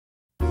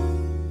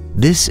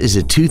This is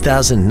a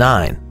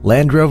 2009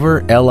 Land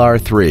Rover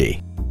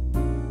LR3.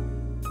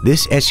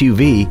 This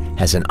SUV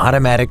has an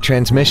automatic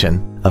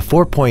transmission, a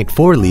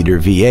 4.4-liter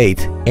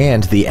V8,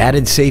 and the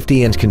added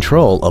safety and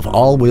control of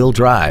all-wheel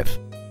drive.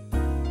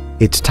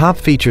 Its top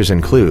features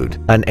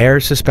include an air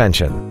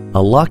suspension, a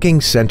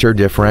locking center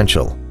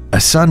differential, a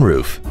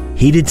sunroof,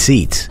 heated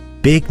seats,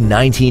 big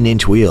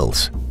 19-inch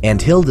wheels, and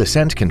hill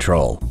descent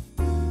control.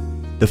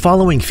 The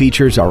following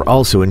features are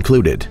also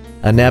included: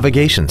 a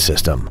navigation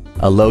system,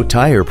 a low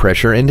tire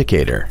pressure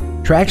indicator,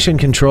 traction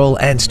control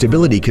and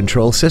stability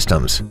control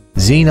systems,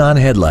 xenon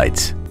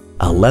headlights,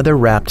 a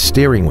leather-wrapped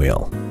steering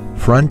wheel,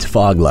 front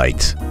fog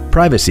lights,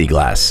 privacy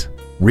glass,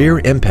 rear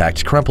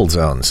impact crumple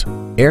zones,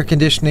 air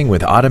conditioning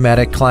with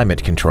automatic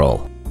climate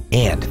control,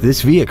 and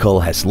this vehicle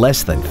has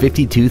less than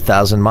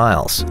 52,000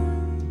 miles.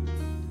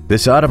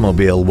 This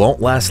automobile won't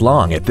last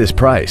long at this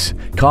price.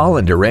 Call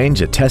and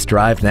arrange a test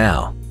drive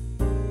now.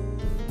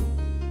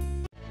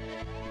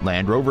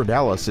 Land Rover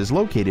Dallas is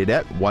located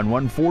at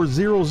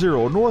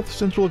 11400 North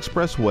Central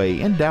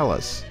Expressway in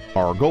Dallas.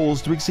 Our goal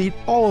is to exceed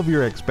all of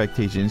your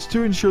expectations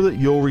to ensure that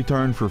you'll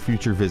return for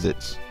future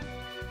visits.